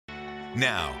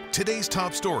Now, today's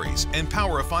top stories and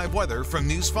Power of 5 weather from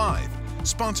News 5.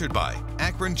 Sponsored by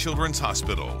Akron Children's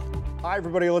Hospital. Hi,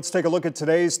 everybody. Let's take a look at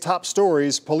today's top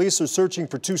stories. Police are searching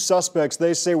for two suspects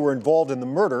they say were involved in the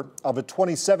murder of a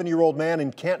 27-year-old man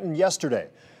in Canton yesterday.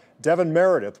 Devin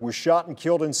Meredith was shot and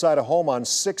killed inside a home on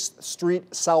 6th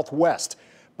Street Southwest.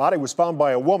 Body was found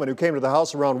by a woman who came to the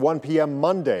house around 1 p.m.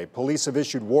 Monday. Police have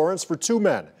issued warrants for two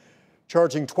men,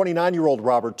 charging 29-year-old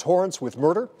Robert Torrance with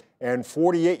murder and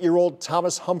 48-year-old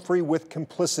Thomas Humphrey with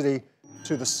complicity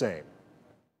to the same.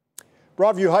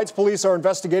 Broadview Heights police are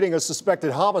investigating a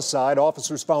suspected homicide.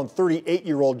 Officers found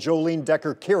 38-year-old Jolene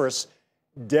Decker-Kiris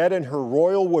dead in her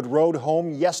Royalwood Road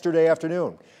home yesterday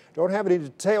afternoon. Don't have any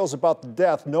details about the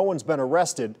death. No one's been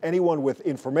arrested. Anyone with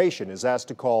information is asked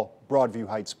to call Broadview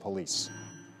Heights police.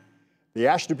 The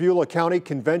Ashtabula County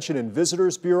Convention and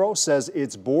Visitors Bureau says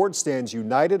its board stands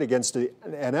united against an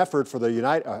effort for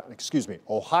the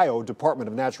Ohio Department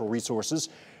of Natural Resources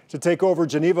to take over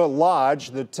Geneva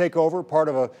Lodge. The takeover, part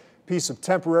of a piece of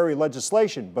temporary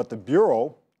legislation, but the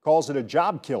Bureau calls it a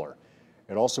job killer.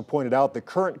 It also pointed out the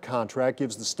current contract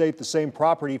gives the state the same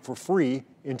property for free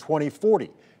in 2040.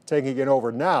 Taking it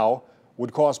over now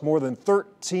would cost more than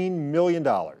 $13 million.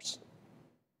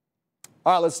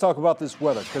 All right, let's talk about this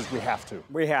weather, because we have to.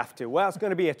 We have to. Well, it's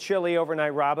going to be a chilly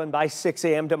overnight, Robin. By 6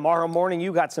 a.m. tomorrow morning,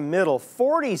 you got some middle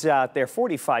 40s out there.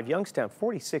 45 Youngstown,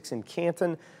 46 in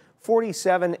Canton,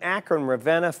 47 Akron,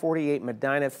 Ravenna, 48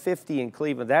 Medina, 50 in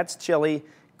Cleveland. That's chilly.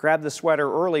 Grab the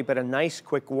sweater early, but a nice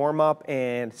quick warm-up,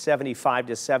 and 75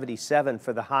 to 77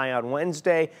 for the high on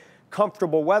Wednesday.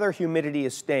 Comfortable weather. Humidity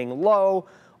is staying low.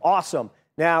 Awesome.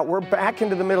 Now, we're back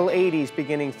into the middle 80s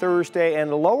beginning Thursday and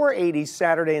the lower 80s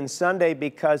Saturday and Sunday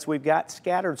because we've got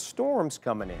scattered storms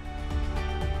coming in.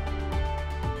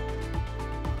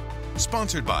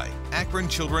 Sponsored by Akron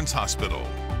Children's Hospital.